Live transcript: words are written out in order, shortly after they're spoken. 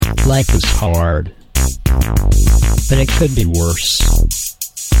Life was hard, but it could be worse.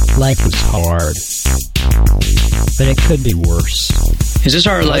 Life was hard, but it could be worse. Is this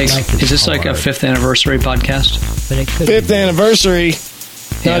our is this like a 5th anniversary podcast? But it could Fifth be anniversary.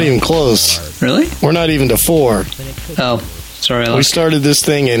 Not even close. Really? We're not even to 4. Oh, sorry. We started this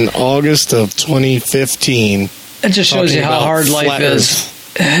thing in August of 2015. It just shows you how hard life is.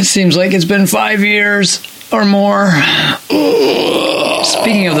 It seems like it's been 5 years or more.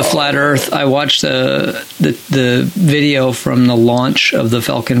 Speaking of the flat Earth, I watched the video from the launch of the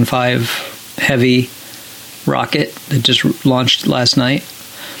Falcon 5 Heavy rocket that just launched last night.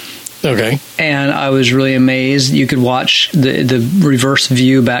 Okay. And I was really amazed. You could watch the reverse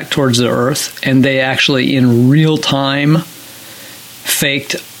view back towards the Earth, and they actually, in real time,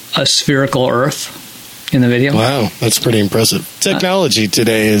 faked a spherical Earth in the video. Wow, that's pretty impressive. Technology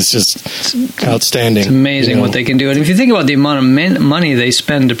today is just outstanding. It's amazing what they can do. And if you think about the amount of money they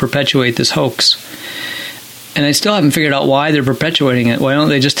spend to perpetuate this hoax, and I still haven't figured out why they're perpetuating it. Why don't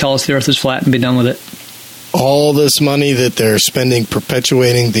they just tell us the Earth is flat and be done with it? All this money that they're spending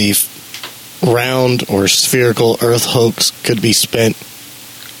perpetuating the round or spherical Earth hoax could be spent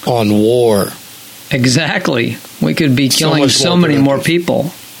on war. Exactly. We could be killing so many more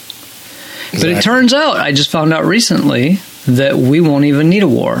people. But it turns out, I just found out recently, that we won't even need a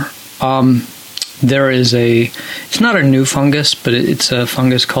war. There is it's not a new fungus, but it's a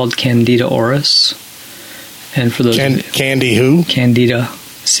fungus called Candida auris. And for those Candy who? Candida,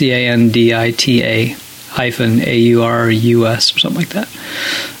 Candida -AURUS or something like that.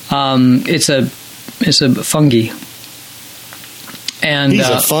 It's a fungi. And he's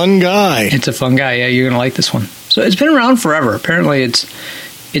a fun guy. It's a fun guy. Yeah, you're going to like this one. So it's been around forever. Apparently, it's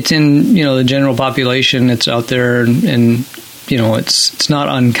in the general population. It's out there, and it's not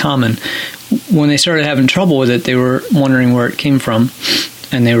uncommon. When they started having trouble with it, they were wondering where it came from,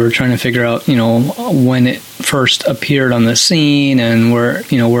 and they were trying to figure out when it first appeared on the scene and where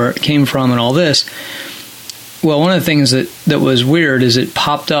it came from and all this. Well, one of the things that was weird is it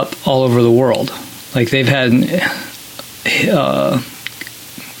popped up all over the world. Like they've had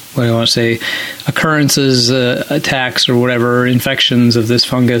what do I want to say, occurrences, attacks or whatever, infections of this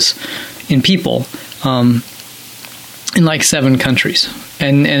fungus in people in like 7 countries.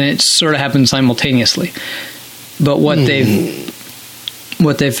 And it sort of happened simultaneously. But what they've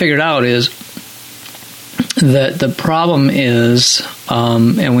figured out is that the problem is,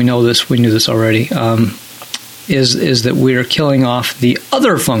 and we knew this already, is that we are killing off the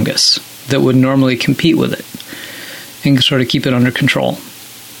other fungus that would normally compete with it and sort of keep it under control.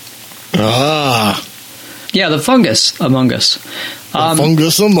 Yeah, the fungus among us.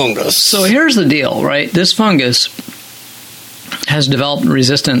 Fungus among us. So here's the deal, right? This fungus has developed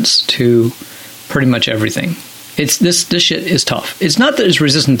resistance to pretty much everything. This shit is tough. It's not that it's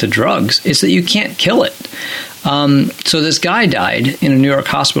resistant to drugs. It's that you can't kill it. So this guy died in a New York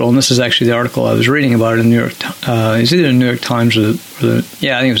hospital, and this is actually the article I was reading about it in the New York. It's either the New York Times or I think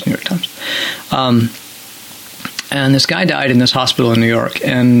it was New York Times. And this guy died in this hospital in New York,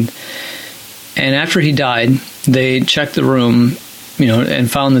 and after he died, they checked the room, and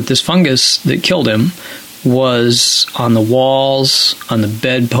found that this fungus that killed him was on the walls, on the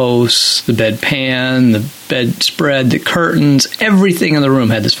bedposts, the bedpan, the bedspread, the curtains, everything in the room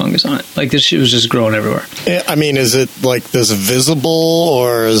had this fungus on it. Like this shit was just growing everywhere. I mean, is it like this visible,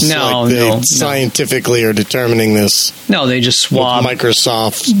 or is they scientifically are determining this? No, they just swab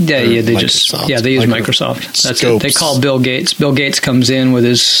Microsoft. They use Microsoft. That's scopes. it. They call Bill Gates. Bill Gates comes in with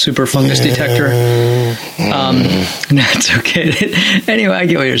his super fungus detector. That's okay. Anyway, I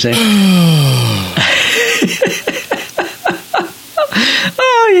get what you're saying.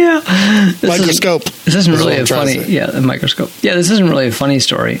 Oh yeah, microscope. This isn't really a funny. Yeah, a microscope. Yeah, this isn't really a funny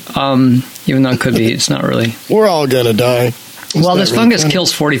story. Even though it could be, it's not really. We're all gonna die. This fungus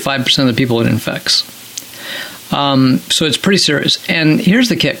kills 45% of the people it infects. So it's pretty serious. And here's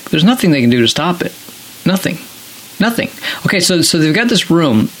the kick: there's nothing they can do to stop it. Nothing. Okay, so they've got this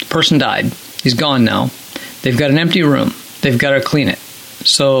room. The person died. He's gone now. They've got an empty room. They've got to clean it.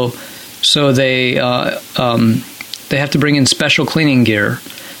 So they have to bring in special cleaning gear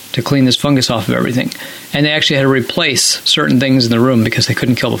to clean this fungus off of everything. And they actually had to replace certain things in the room because they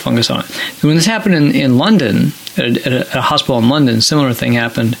couldn't kill the fungus on it. And when this happened in London, at a hospital in London, similar thing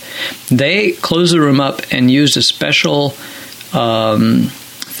happened. They closed the room up and used a special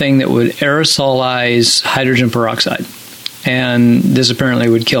thing that would aerosolize hydrogen peroxide. And this apparently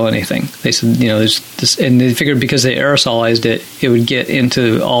would kill anything. They said, there's this, and they figured because they aerosolized it, it would get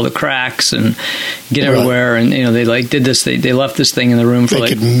into all the cracks and get everywhere. And they did this. They left this thing in the room for they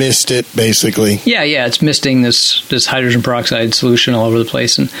could mist it basically. Yeah, it's misting this hydrogen peroxide solution all over the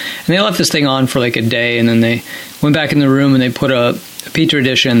place, and they left this thing on for like a day, and then they went back in the room and they put a petri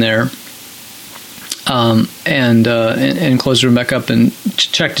dish in there. And closed the room back up and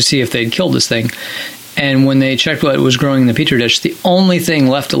checked to see if they'd killed this thing. And when they checked what was growing in the petri dish, the only thing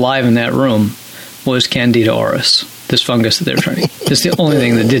left alive in that room was Candida auris, this fungus that they were trying. That's the only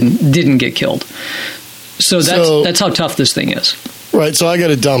thing that didn't get killed. So that's how tough this thing is. Right. So I got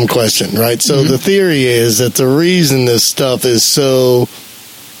a dumb question. Right. So the theory is that the reason this stuff is so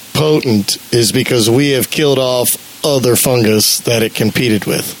potent is because we have killed off other fungus that it competed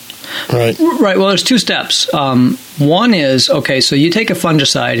with. Right. Well, there's two steps. One is, so you take a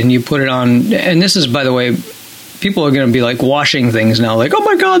fungicide and you put it on, and this is, by the way, people are going to be like washing things now, like, oh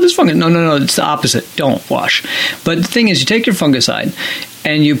my God, this fungus. No, it's the opposite. Don't wash. But the thing is, you take your fungicide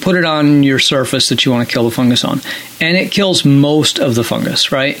and you put it on your surface that you want to kill the fungus on, and it kills most of the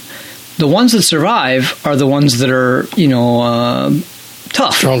fungus, right? The ones that survive are the ones that are,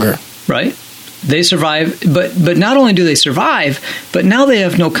 tough. Stronger. Right? They survive, but not only do they survive, but now they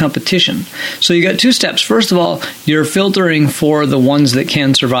have no competition. So you got two steps. First of all, you're filtering for the ones that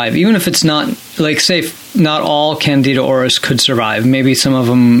can survive, even if it's not, like, say, not all Candida auris could survive. Maybe some of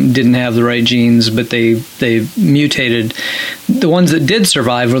them didn't have the right genes, but they mutated. The ones that did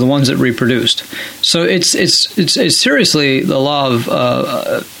survive were the ones that reproduced. So it's seriously the law of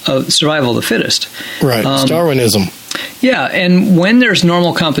survival of the fittest. Right, Darwinism. Yeah, and when there's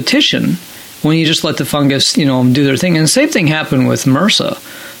normal competition, when you just let the fungus, do their thing. And the same thing happened with MRSA,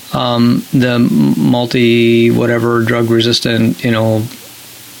 the drug-resistant,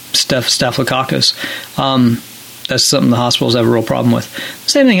 Staphylococcus. That's something the hospitals have a real problem with. The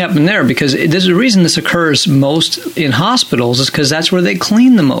same thing happened there, because there's a reason this occurs most in hospitals is because that's where they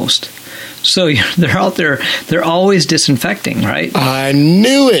clean the most. So they're out there, they're always disinfecting, right? I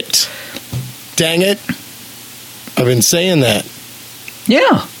knew it. Dang it. I've been saying that.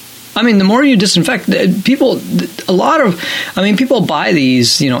 Yeah. I mean, the more you disinfect, people buy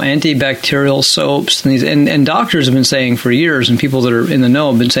these, antibacterial soaps, and doctors have been saying for years, and people that are in the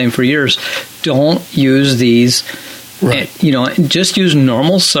know have been saying for years, don't use these. Right. Just use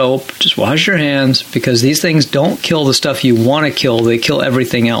normal soap. Just wash your hands, because these things don't kill the stuff you want to kill. They kill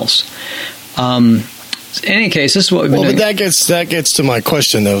everything else. In any case, this is what we've been doing. But that gets to my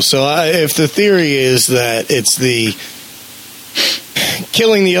question, though. So if the theory is that it's the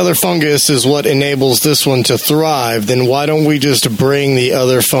killing the other fungus is what enables this one to thrive, then why don't we just bring the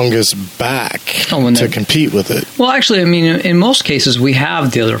other fungus back to compete with it? Well, actually, in most cases, we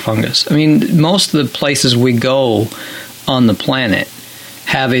have the other fungus. Most of the places we go on the planet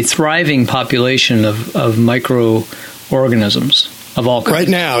have a thriving population of microorganisms of all kinds. Right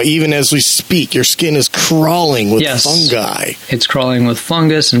now, even as we speak, your skin is crawling with fungi. It's crawling with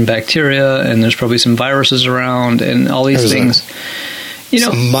fungus and bacteria, and there's probably some viruses around and all these things.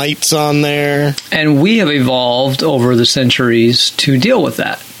 Some mites on there. And we have evolved over the centuries to deal with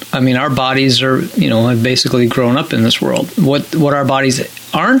that. Our bodies are, have basically grown up in this world. What our bodies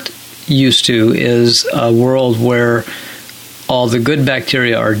aren't used to is a world where all the good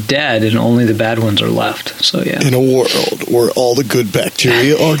bacteria are dead and only the bad ones are left. So, yeah. In a world where all the good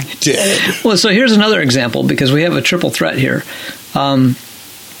bacteria are dead. Well, so here's another example, because we have a triple threat here.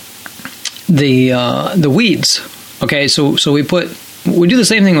 The weeds. Okay, so we do the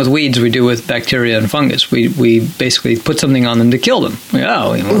same thing with weeds we do with bacteria and fungus. We basically put something on them to kill them. We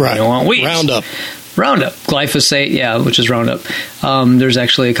don't want weeds. Roundup, glyphosate, which is Roundup. There's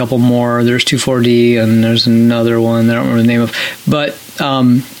actually a couple more. There's 2,4-D, and there's another one that I don't remember the name of. But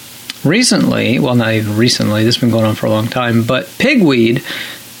recently, well, not even recently, this has been going on for a long time, but pigweed,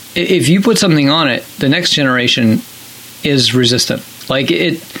 if you put something on it, the next generation is resistant. Like,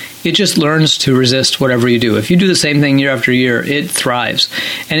 it just learns to resist whatever you do. If you do the same thing year after year, it thrives.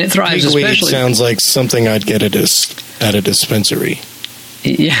 And it thrives pigweed especially... sounds like something I'd get at a dispensary.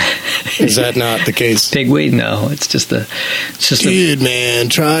 Yeah. Is that not the case? Pigweed? No, it's just Dude, man,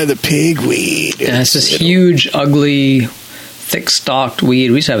 try the pigweed. And it's this huge, ugly, thick-stalked weed.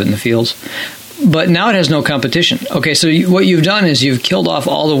 We used to have it in the fields. But now it has no competition. Okay, so what you've done is you've killed off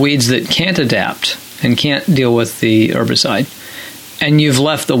all the weeds that can't adapt and can't deal with the herbicide. And you've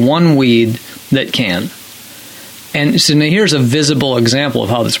left the one weed that can. And so now here's a visible example of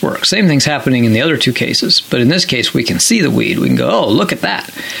how this works. Same thing's happening in the other two cases, but in this case we can see the weed. We can go, oh, look at that.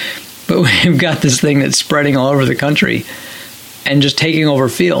 But we've got this thing that's spreading all over the country and just taking over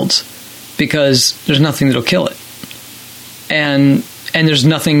fields because there's nothing that'll kill it. and there's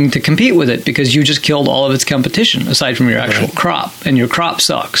nothing to compete with it because you just killed all of its competition aside from your actual crop, and your crop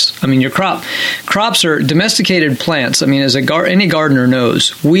sucks. I mean, your crops are domesticated plants. I mean, as any gardener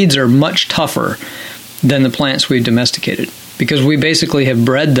knows, weeds are much tougher than the plants we've domesticated because we basically have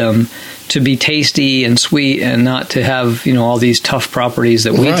bred them to be tasty and sweet and not to have, all these tough properties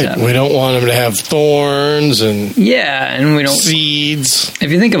that weeds have. We don't want them to have thorns and and we don't seeds.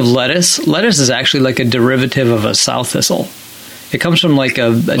 If you think of lettuce is actually like a derivative of a sow thistle. It comes from like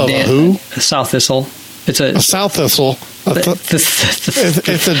a sow thistle. It's a sow thistle.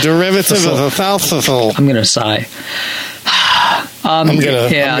 It's a derivative of a sow thistle. I'm gonna sigh. I'm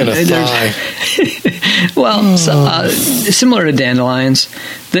gonna sigh. Well, similar to dandelions,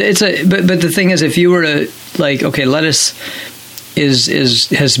 but the thing is, if you were to lettuce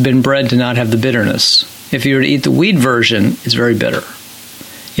has been bred to not have the bitterness. If you were to eat the weed version, it's very bitter.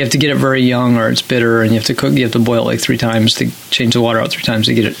 You have to get it very young, or it's bitter, and you have to cook. You have to boil it like 3 times to change the water out 3 times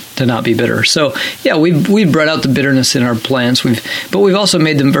to get it to not be bitter. So yeah, we've bred out the bitterness in our plants. But we've also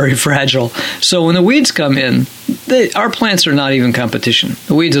made them very fragile. So when the weeds come in, our plants are not even competition.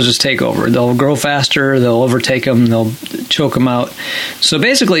 The weeds will just take over. They'll grow faster. They'll overtake them. They'll choke them out. So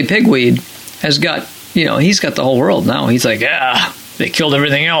basically, pigweed has got he's got the whole world now. He's like, they killed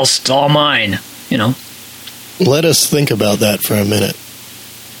everything else. It's all mine. Let us think about that for a minute.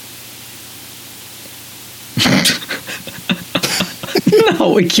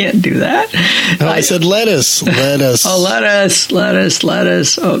 No, we can't do that. No, I said lettuce. Oh,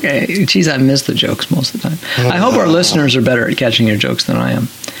 lettuce. Okay. Geez, I miss the jokes most of the time. I hope our listeners are better at catching your jokes than I am.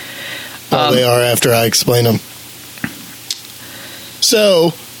 Well, they are after I explain them.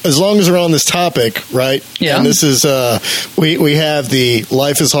 So, as long as we're on this topic, right? Yeah. And this is, we have the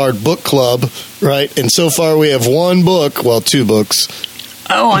Life is Hard book club, right? And so far we have 1 book, 2 books.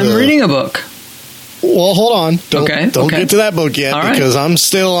 Oh, I'm reading a book. Well, hold on. Don't get to that book yet, because I'm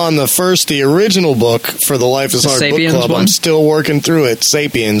still on the original book for the Life is Hard Sapiens book club. one? I'm still working through it,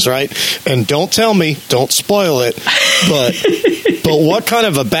 Sapiens, right? And don't tell me, don't spoil it, but what kind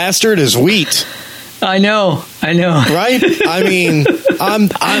of a bastard is wheat? I know. Right? I mean, I'm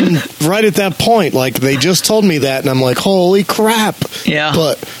right at that point. Like, they just told me that, and I'm like, holy crap. Yeah.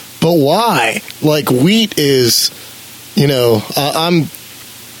 But why? Like, wheat is, I'm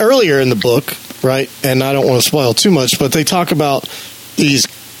earlier in the book, right? And I don't want to spoil too much, but they talk about these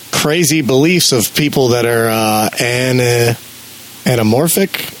crazy beliefs of people that are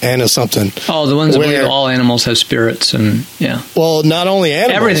anamorphic, something. Oh, the ones that believe all animals have spirits, and yeah. Well, not only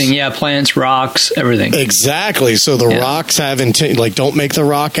animals. Everything, yeah, plants, rocks, everything. Exactly. So the rocks have intent, like, don't make the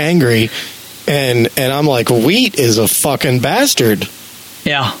rock angry. And I'm like, wheat is a fucking bastard.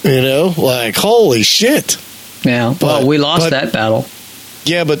 Yeah. Like, holy shit. Yeah. Well, we lost that battle.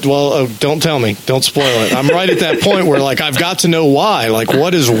 Yeah, but, don't tell me. Don't spoil it. I'm right at that point where, like, I've got to know why. Like,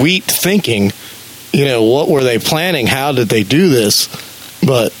 what is wheat thinking? What were they planning? How did they do this?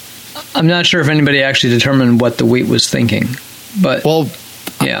 But I'm not sure if anybody actually determined what the wheat was thinking. But,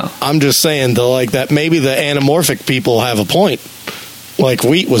 yeah. I'm just saying, though, like, that maybe the anamorphic people have a point. Like,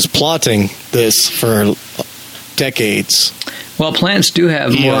 wheat was plotting this for decades. Well, plants do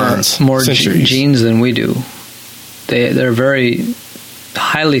have more genes than we do. They're very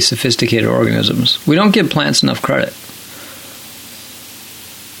highly sophisticated organisms. We don't give plants enough credit.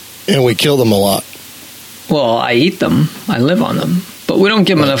 And we kill them a lot. Well, I eat them. I live on them. But we don't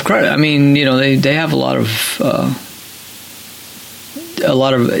give them enough credit. I mean, they have a lot of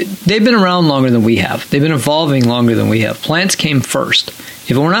they've been around longer than we have. They've been evolving longer than we have. Plants came first.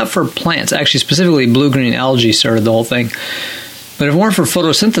 If it were not for plants, actually specifically blue-green algae started the whole thing. But if it weren't for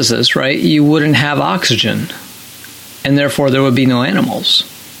photosynthesis, right, you wouldn't have oxygen. And therefore there would be no animals.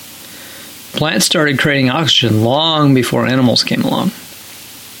 Plants started creating oxygen long before animals came along.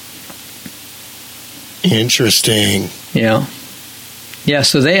 Interesting. Yeah. Yeah,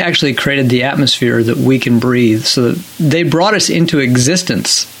 so they actually created the atmosphere that we can breathe. So they brought us into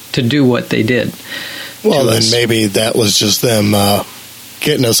existence to do what they did. Well, then maybe that was just them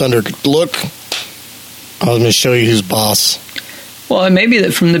getting us under... Look, I'm going to show you who's boss. Well, it may be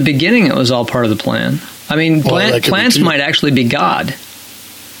that from the beginning it was all part of the plan. I mean, plants might actually be God.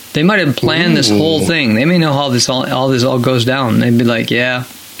 They might have planned this whole thing. They may know how this all goes down. They'd be like, yeah,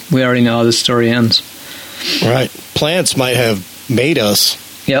 we already know how this story ends. Right. Plants might have made us.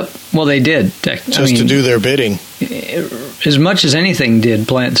 Yep. Well, they did. To do their bidding. As much as anything did,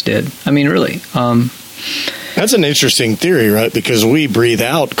 plants did. I mean, really. That's an interesting theory, right? Because we breathe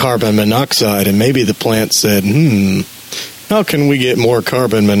out carbon monoxide, and maybe the plant said, how can we get more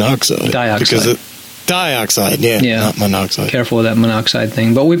carbon monoxide? Dioxide. Dioxide, not monoxide. Careful with that monoxide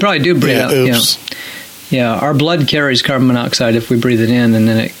thing. But we probably do breathe out. Oops. Yeah, our blood carries carbon monoxide if we breathe it in, and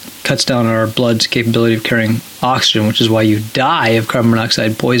then it cuts down our blood's capability of carrying oxygen, which is why you die of carbon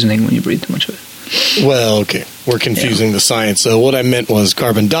monoxide poisoning when you breathe too much of it. Well, okay. We're confusing the science. So what I meant was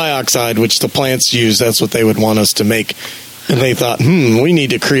carbon dioxide, which the plants use. That's what they would want us to make. And they thought, we need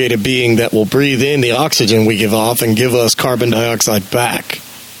to create a being that will breathe in the oxygen we give off and give us carbon dioxide back.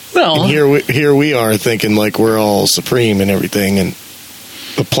 Well, and here we are thinking like we're all supreme and everything, and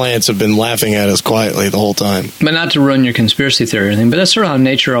the plants have been laughing at us quietly the whole time. but not to ruin your conspiracy theory or anything, but that's sort of how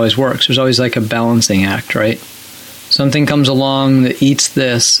nature always works. There's always like a balancing act, right? Something comes along that eats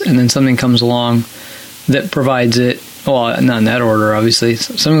this, and then something comes along that provides it. Well, not in that order, obviously.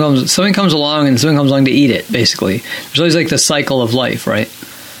 Something comes along, and something comes along to eat it, basically. There's always like the cycle of life, right?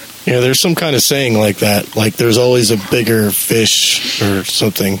 Yeah, there's some kind of saying like that. Like there's always a bigger fish or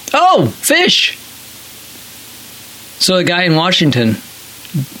something. Oh, fish! So a guy in Washington,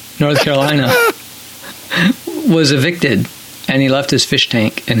 North Carolina, was evicted, and he left his fish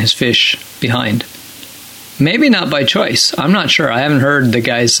tank and his fish behind. Maybe not by choice. I'm not sure. I haven't heard the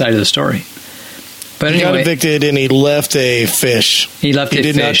guy's side of the story. But He got anyway, evicted and he left a fish. he left He a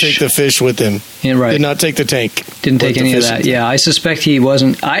did not fish. take the fish with him. Yeah, right. Did not take the tank. Didn't take With the any of fish that. in it. Yeah, I suspect he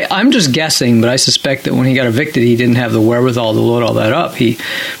wasn't. I'm just guessing, but I suspect that when he got evicted, he didn't have the wherewithal to load all that up. He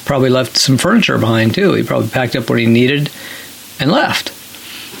probably left some furniture behind, too. He probably packed up what he needed and left.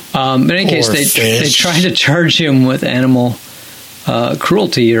 But in any case, Poor they fish. tried to charge him with animal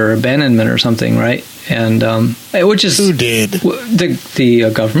cruelty or abandonment or something, right? And which is Who did?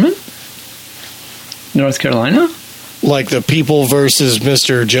 the government, North Carolina. Like the people versus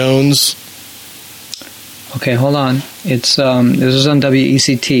Mr. Jones. Okay, hold on. It's this is on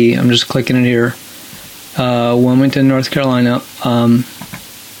WECT. I'm just clicking it here. Wilmington, North Carolina.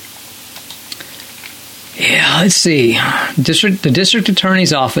 Yeah, let's see. The district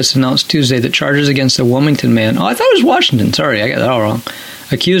attorney's office announced Tuesday that charges against a Wilmington man. Oh, I thought it was Washington. Sorry, I got that all wrong.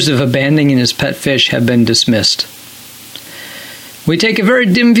 Accused of abandoning his pet fish have been dismissed. We take a very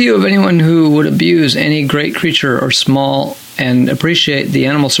dim view of anyone who would abuse any great creature or small and appreciate the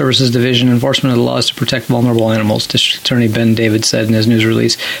Animal Services Division enforcement of the laws to protect vulnerable animals, District Attorney Ben David said in his news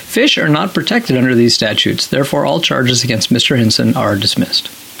release. Fish are not protected under these statutes. Therefore, all charges against Mr. Hinson are dismissed.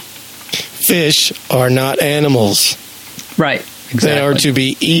 Fish are not animals. Right, exactly. They are to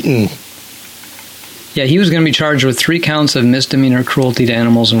be eaten. Yeah, he was going to be charged with 3 counts of misdemeanor cruelty to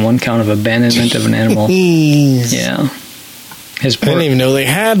animals and 1 count of abandonment of an animal. Yeah. I didn't even know they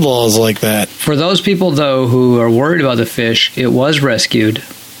had laws like that. For those people, though, who are worried about the fish, it was rescued.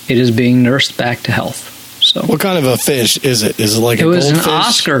 It is being nursed back to health. So What kind of a fish is it? Is it like a it was goldfish? an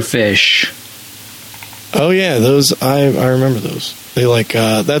Oscar fish. Oh yeah, those I remember those. They like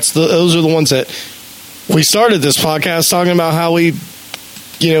those are the ones that we started this podcast talking about how we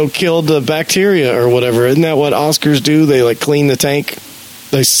killed the bacteria or whatever. Isn't that what Oscars do? They like clean the tank.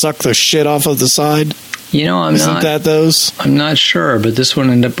 They suck the shit off of the side. Isn't that those? I'm not sure, but this one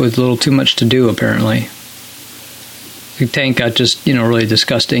ended up with a little too much to do, apparently. The tank got just, really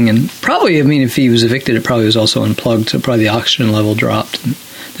disgusting. And probably, if he was evicted, it probably was also unplugged, so probably the oxygen level dropped. And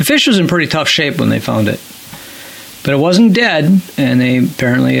the fish was in pretty tough shape when they found it. But it wasn't dead, and they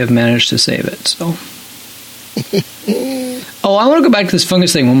apparently have managed to save it, so... Oh, I want to go back to this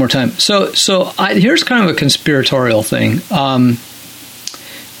fungus thing one more time. So here's kind of a conspiratorial thing.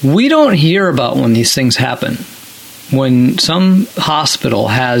 We don't hear about when these things happen. When some hospital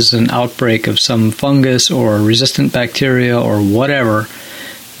has an outbreak of some fungus or resistant bacteria or whatever,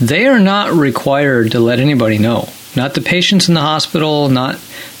 they are not required to let anybody know. Not the patients in the hospital, not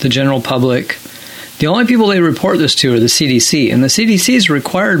the general public. The only people they report this to are the CDC, and the CDC is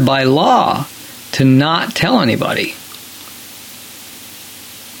required by law to not tell anybody.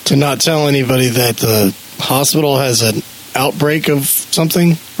 To not tell anybody that the hospital has an outbreak of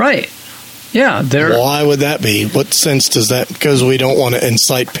something? Right. Yeah. Why would that be? What sense does that... Because we don't want to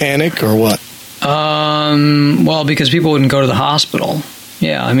incite panic or what? Well, because people wouldn't go to the hospital.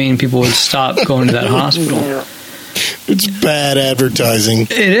 Yeah, people would stop going to that hospital. It's bad advertising.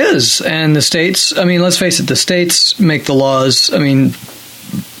 It is. And the states, let's face it, the states make the laws.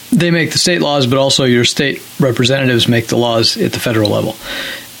 They make the state laws, but also your state representatives make the laws at the federal level.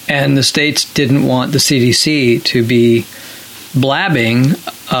 And the states didn't want the CDC to be blabbing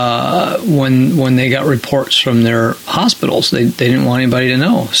when they got reports from their hospitals. They didn't want anybody to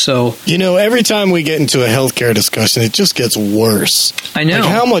know. So every time we get into a healthcare discussion, it just gets worse. I know. Like,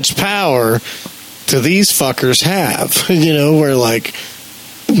 how much power do these fuckers have? Where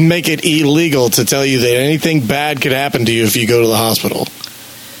make it illegal to tell you that anything bad could happen to you if you go to the hospital.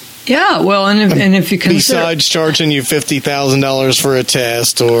 Yeah, well, and if you consider... Besides charging you $50,000 for a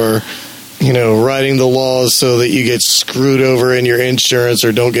test or writing the laws so that you get screwed over in your insurance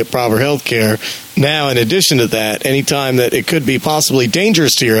or don't get proper health care. Now, in addition to that, anytime that it could be possibly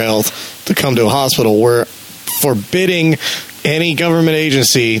dangerous to your health to come to a hospital, we're forbidding any government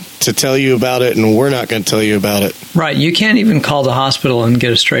agency to tell you about it, and we're not going to tell you about it. Right. You can't even call the hospital and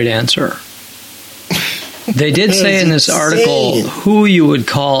get a straight answer. They did say in this article who you would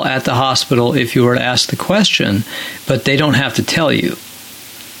call at the hospital if you were to ask the question, but they don't have to tell you.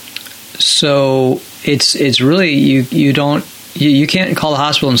 So it's really you can't call the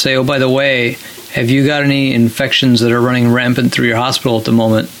hospital and say, oh, by the way, have you got any infections that are running rampant through your hospital at the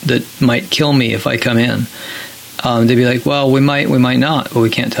moment that might kill me if I come in? They'd be like, well, we might not, but we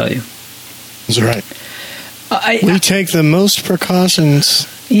can't tell you. That's right. We take the most precautions.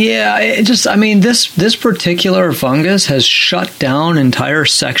 Yeah, this particular fungus has shut down entire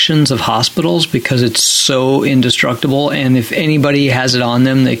sections of hospitals because it's so indestructible, and if anybody has it on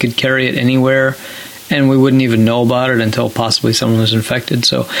them, they could carry it anywhere, and we wouldn't even know about it until possibly someone was infected.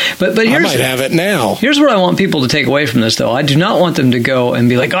 So, but here's, I might have it now. Here's what I want people to take away from this, though. I do not want them to go and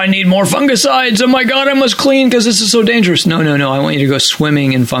be like, I need more fungicides. Oh my God, I must clean because this is so dangerous. No. I want you to go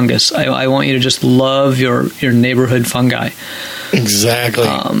swimming in fungus. I want you to just love your neighborhood fungi. Exactly.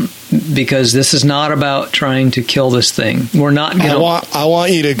 Because this is not about trying to kill this thing. We're not going to... I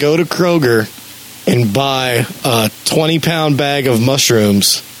want you to go to Kroger and buy a 20-pound bag of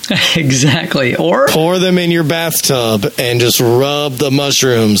mushrooms. Exactly. Or pour them in your bathtub and just rub the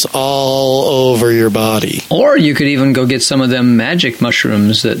mushrooms all over your body. Or you could even go get some of them magic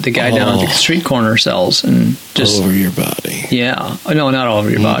mushrooms that the guy down at the street corner sells and just... All over your body. Yeah. No, not all over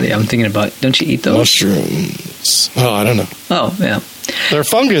your body. I'm thinking about... Don't you eat those? Mushrooms. Oh, I don't know. Oh, yeah. They're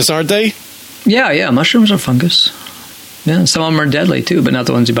fungus, aren't they? Yeah. Mushrooms are fungus. Yeah, some of them are deadly too, but not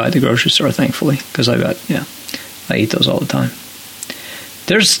the ones you buy at the grocery store, thankfully, because I eat those all the time.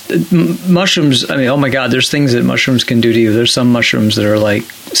 There's mushrooms, oh my God, there's things that mushrooms can do to you. There's some mushrooms that are like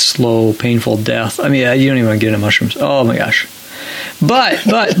slow, painful death. You don't even want to get into mushrooms. Oh my gosh. But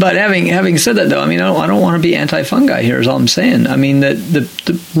having said that, though, I don't want to be anti-fungi here is all I'm saying.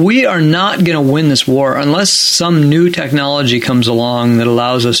 We are not going to win this war unless some new technology comes along that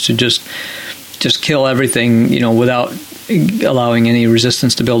allows us to just kill everything, without allowing any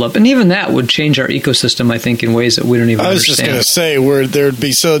resistance to build up. And even that would change our ecosystem, I think, in ways that we don't even understand. I was just going to say, where there'd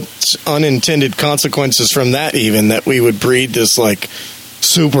be such unintended consequences from that, even, that we would breed this, like,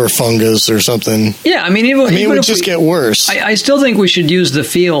 super fungus or something. Yeah, even it would just get worse. I still think we should use the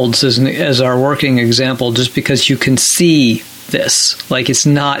fields as our working example, just because you can see this. Like, it's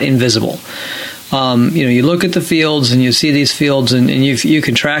not invisible. You look at the fields and you see these fields, and you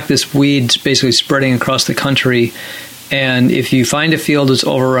can track this weed basically spreading across the country. And if you find a field that's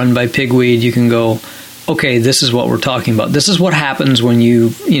overrun by pigweed, you can go, okay, this is what we're talking about. This is what happens when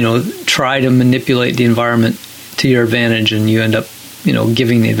you try to manipulate the environment to your advantage, and you end up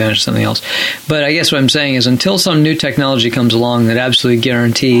giving the advantage to something else. But I guess what I'm saying is, until some new technology comes along that absolutely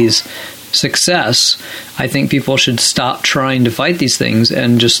guarantees success, I think people should stop trying to fight these things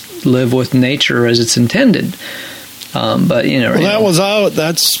and just live with nature as it's intended.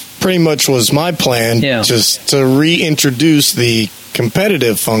 That's pretty much was my plan. Yeah. Just to reintroduce the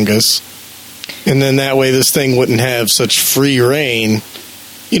competitive fungus, and then that way this thing wouldn't have such free reign.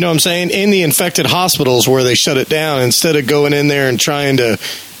 You know what I'm saying? In the infected hospitals where they shut it down, instead of going in there and trying to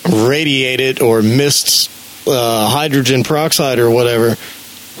radiate it or mist hydrogen peroxide or whatever,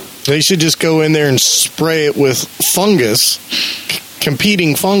 they should just go in there and spray it with fungus,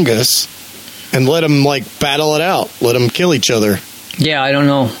 competing fungus, and let them battle it out. Let them kill each other. Yeah, I don't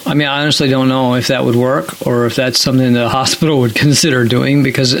know. I honestly don't know if that would work or if that's something the hospital would consider doing,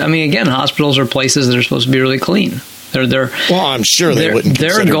 because, again, hospitals are places that are supposed to be really clean. Well, I'm sure they wouldn't.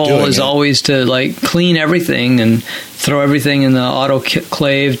 Their goal is always to clean everything and throw everything in the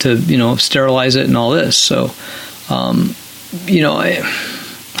autoclave to sterilize it and all this. So,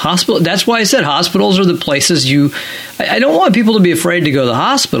 hospital. That's why I said hospitals are the places I don't want people to be afraid to go to the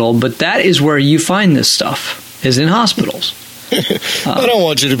hospital, but that is where you find this stuff, is in hospitals. I don't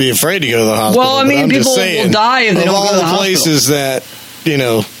want you to be afraid to go to the hospital. Well, people will die if they don't go to the hospital. Of all the places that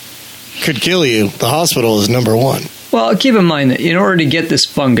could kill you, the hospital is number one. Well, keep in mind that in order to get this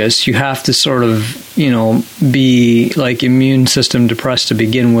fungus, you have to sort of, be immune system depressed to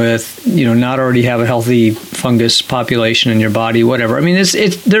begin with, not already have a healthy fungus population in your body, whatever.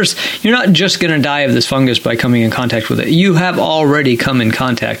 You're not just going to die of this fungus by coming in contact with it. You have already come in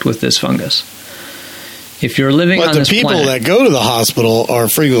contact with this fungus. If you're living on this planet. But the people that go to the hospital are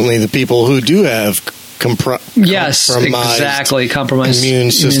frequently the people who do have Yes, exactly. Compromised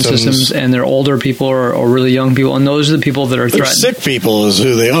immune systems, and they're older people or really young people, and those are the people that are threatened. Sick people is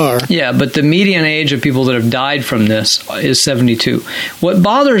who they are. Yeah, but the median age of people that have died from this is 72. What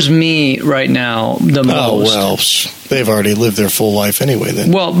bothers me right now the most... Oh, well, they've already lived their full life anyway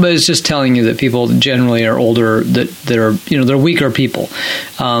then. Well, but it's just telling you that people generally are older, that are, they're weaker people.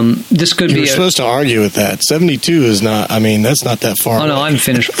 This could be... You're supposed to argue with that. 72 is not, that's not that far away. No, I'm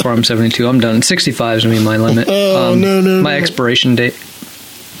finished before I'm 72. I'm done. 65 is going to be my limit. No. My expiration date.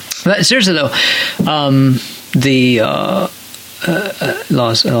 But seriously, though, I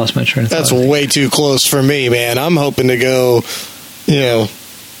lost my train of thought. That's way too close for me, man. I'm hoping to go,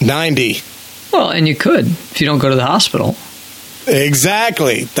 90. Well, and you could if you don't go to the hospital.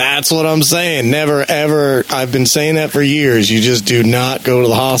 Exactly. That's what I'm saying. Never, ever. I've been saying that for years. You just do not go to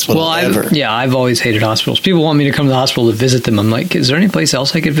the hospital, ever. I've always hated hospitals. People want me to come to the hospital to visit them. I'm like, is there any place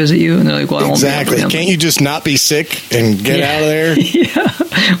else I could visit you? And they're like, well, exactly. I won't be Can't you just not be sick and get out of there? Yeah.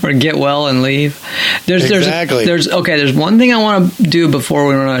 Or get well and leave. Exactly. There's one thing I want to do before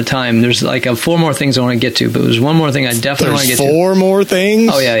we run out of time. There's like 4 more things I want to get to, but there's one more thing I definitely want to get to. 4 more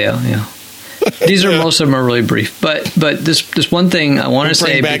things? Oh, yeah. These are most of them are really brief, but this one thing I want to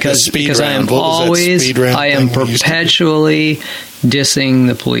say because I am perpetually dissing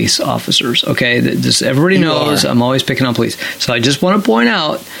the police officers. Okay, everybody knows I'm always picking on police, so I just want to point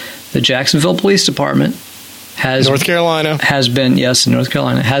out the Jacksonville Police Department North Carolina has been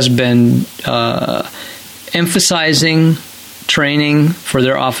emphasizing training for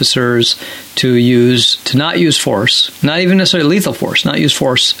their officers to not use force, not even necessarily lethal force, not use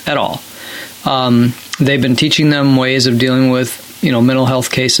force at all. They've been teaching them ways of dealing with, mental health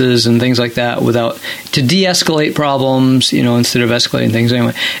cases and things like that to de-escalate problems, instead of escalating things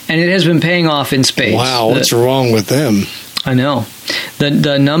anyway. And it has been paying off in spades. Wow, what's wrong with them? I know.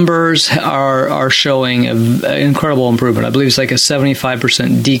 The numbers are showing an incredible improvement. I believe it's like a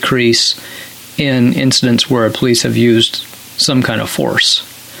 75% decrease in incidents where police have used some kind of force.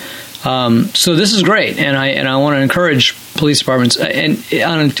 So this is great, and I want to encourage police departments. And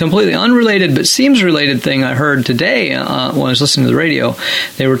on a completely unrelated but seems related thing I heard today when I was listening to the radio,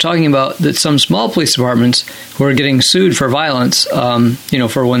 they were talking about that some small police departments who are getting sued for violence,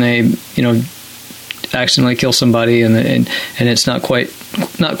 for when they, accidentally kill somebody and it's not quite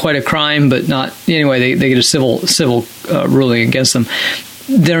a crime, but not anyway. They get a civil ruling against them.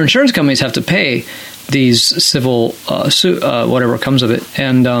 Their insurance companies have to pay these civil whatever comes of it,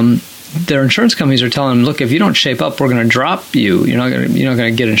 and their insurance companies are telling them, look, if you don't shape up, we're going to drop you. You're not going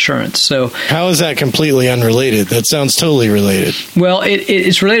to get insurance. So how is that completely unrelated? That sounds totally related. Well,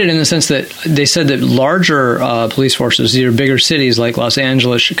 it's related in the sense that they said that larger police forces, either bigger cities like Los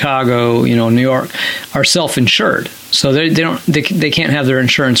Angeles, Chicago, New York, are self-insured. So they can't have their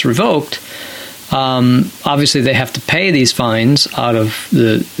insurance revoked. Obviously, they have to pay these fines out of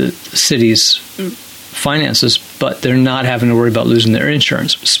the city's finances, but they're not having to worry about losing their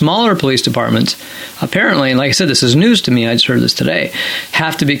insurance. Smaller police departments, apparently, and like I said, this is news to me, I just heard this today,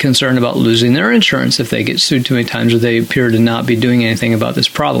 have to be concerned about losing their insurance if they get sued too many times or they appear to not be doing anything about this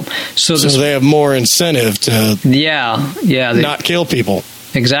problem. So they have more incentive to not kill people.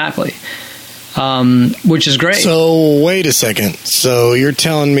 Exactly. Which is great. So wait a second. So you're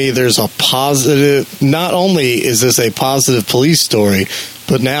telling me there's a positive, not only is this a positive police story,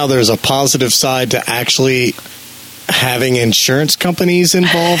 but now there's a positive side to actually having insurance companies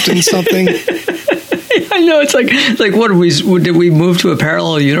involved in something? I know, it's like what did we move to a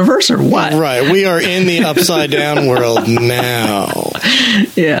parallel universe or what? Right, we are in the upside down world now.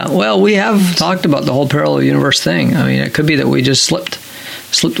 Yeah, well, we have talked about the whole parallel universe thing. I mean, it could be that we just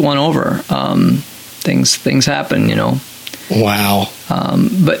slipped one over. Things happen, Wow.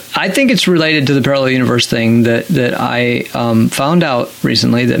 But I think it's related to the parallel universe thing that I found out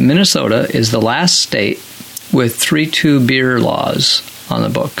recently that Minnesota is the last state with 3-2 beer laws on the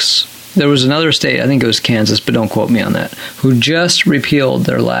books. There was another state, I think it was Kansas, but don't quote me on that, who just repealed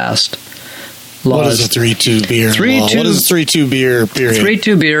their last laws. What is a 3-2 beer law? What is a 3-2 beer period?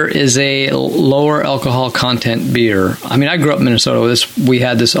 3-2 beer is a lower alcohol content beer. I mean, I grew up in Minnesota. We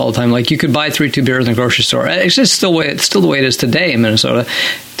had this all the time. Like, you could buy 3-2 beer in the grocery store. It's still the way it is today in Minnesota.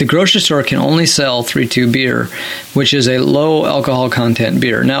 The grocery store can only sell 3-2 beer, which is a low alcohol content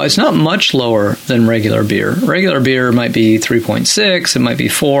beer. Now, it's not much lower than regular beer. Regular beer might be 3.6, it might be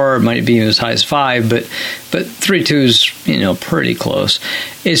 4, it might be as high as 5, but 3.2 is, pretty close.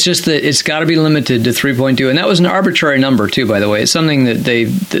 It's just that it's got to be limited to 3.2, and that was an arbitrary number too, by the way. It's something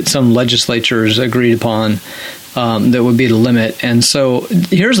that some legislatures agreed upon that would be the limit. And so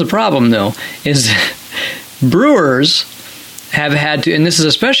here's the problem, though, is brewers have had to, and this is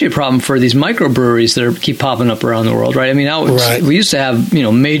especially a problem for these microbreweries that keep popping up around the world, right? I mean, we used to have,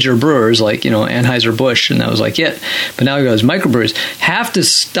 major brewers like, Anheuser-Busch, and that was like it. But now those microbreweries have to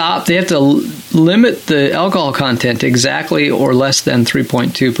stop. They have to limit the alcohol content to exactly or less than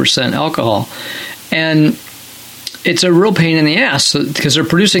 3.2% alcohol. And it's a real pain in the ass because they're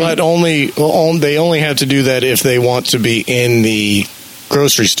producing. But they only have to do that if they want to be in the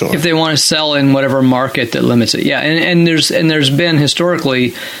grocery store. If they want to sell in whatever market that limits it, yeah. And there's been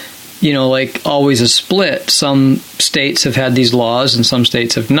historically, like always a split. Some states have had these laws and some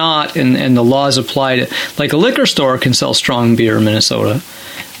states have not, and the laws apply to, like, a liquor store can sell strong beer in Minnesota,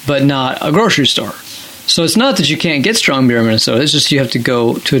 but not a grocery store. So it's not that you can't get strong beer in Minnesota, it's just you have to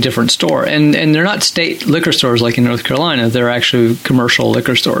go to a different store. And they're not state liquor stores like in North Carolina. They're actually commercial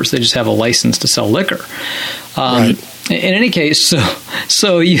liquor stores. They just have a license to sell liquor. Right. In any case,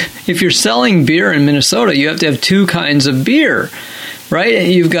 if you're selling beer in Minnesota, you have to have two kinds of beer, right?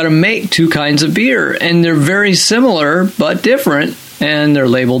 And you've got to make two kinds of beer, and they're very similar but different, and they're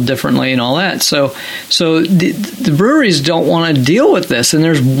labeled differently and all that. So the breweries don't want to deal with this, and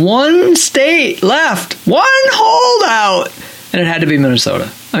there's one state left, one holdout, and it had to be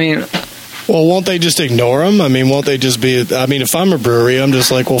Minnesota. I mean, well, won't they just ignore them? I mean, won't they just be? I mean, if I'm a brewery, I'm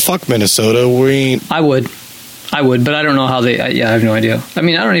just like, well, fuck Minnesota. I would, but I don't know how they. I have no idea. I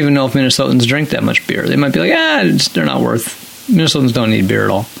mean, I don't even know if Minnesotans drink that much beer. They might be like, they're not worth. Minnesotans don't need beer at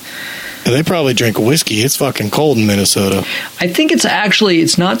all. And they probably drink whiskey. It's fucking cold in Minnesota. I think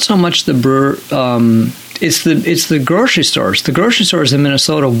it's not so much the brewer. It's the grocery stores. The grocery stores in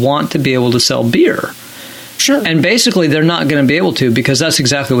Minnesota want to be able to sell beer. Sure. And basically, they're not going to be able to, because that's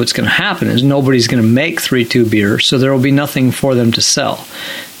exactly what's going to happen. Is nobody's going to make 3.2 beer, so there will be nothing for them to sell.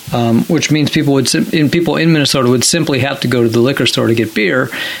 Which means people in Minnesota would simply have to go to the liquor store to get beer,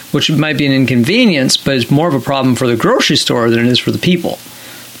 which might be an inconvenience, but it's more of a problem for the grocery store than it is for the people.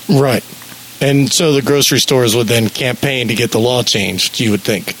 Right. And so the grocery stores would then campaign to get the law changed, you would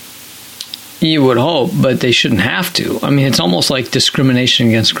think. You would hope, but they shouldn't have to. I mean, it's almost like discrimination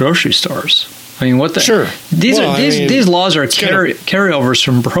against grocery stores. I mean, what the? Sure. These laws are carryovers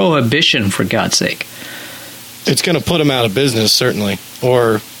from Prohibition, for God's sake. It's going to put them out of business, certainly,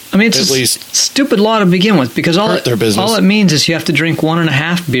 or. I mean, it's at least stupid law to begin with, because all it means is you have to drink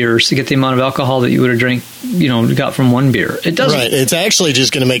 1.5 beers to get the amount of alcohol that you would have got from one beer. It doesn't. Right. It's actually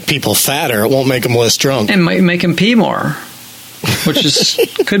just going to make people fatter. It won't make them less drunk. And might make them pee more, which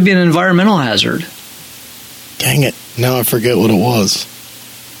could be an environmental hazard. Dang it. Now I forget what it was.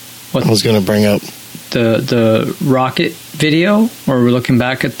 What I was going to bring up. The rocket video, or we're looking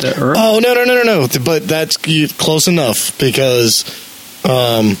back at the Earth? Oh, no. But that's close enough, because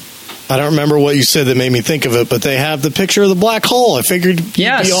I don't remember what you said that made me think of it, but they have the picture of the black hole. I figured you'd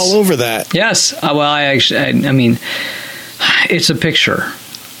be all over that. Yes. Well, I mean, it's a picture.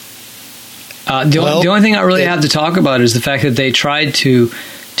 The only thing I really have to talk about is the fact that they tried to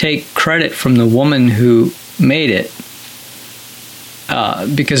take credit from the woman who made it,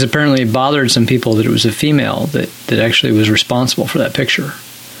 because apparently it bothered some people that it was a female that actually was responsible for that picture.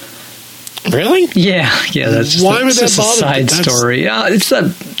 Really? Yeah. That's why would that bother? A side story. Yeah, it's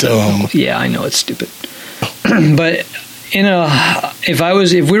that dumb. Yeah, I know it's stupid. But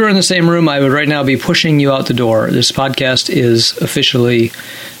if we were in the same room, I would right now be pushing you out the door. This podcast is officially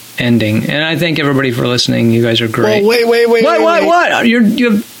ending, and I thank everybody for listening. You guys are great. Well, wait. What? You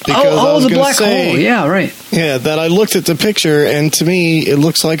have the black hole. Yeah, right. Yeah, that I looked at the picture, and to me, it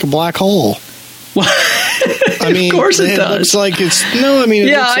looks like a black hole. I mean, of course it does. Looks like it's no. I mean,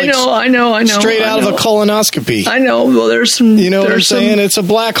 it looks like I know. Straight out of a colonoscopy. I know. Well, there's some. You know what I'm saying? It's a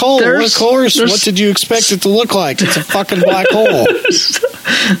black hole. Of course. What did you expect it to look like? It's a fucking black hole.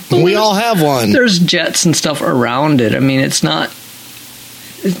 We all have one. There's jets and stuff around it. I mean, it's not.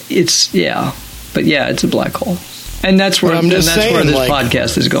 It's but it's a black hole. And that's where this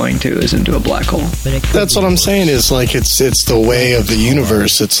podcast is going to, is into a black hole. That's what I'm saying, is like it's the way of the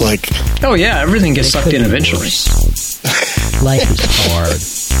universe. It's like, oh yeah, everything gets sucked in eventually. Life is hard.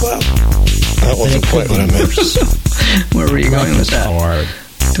 Well, that wasn't quite what I meant. Where were you going with that? Hard.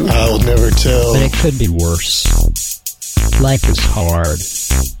 I'll never tell. But it could be worse. Life is hard.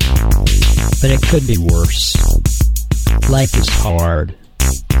 But it could be worse. Life is hard.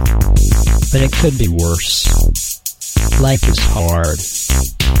 But it could be worse. Life is hard,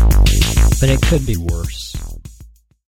 but it could be worse.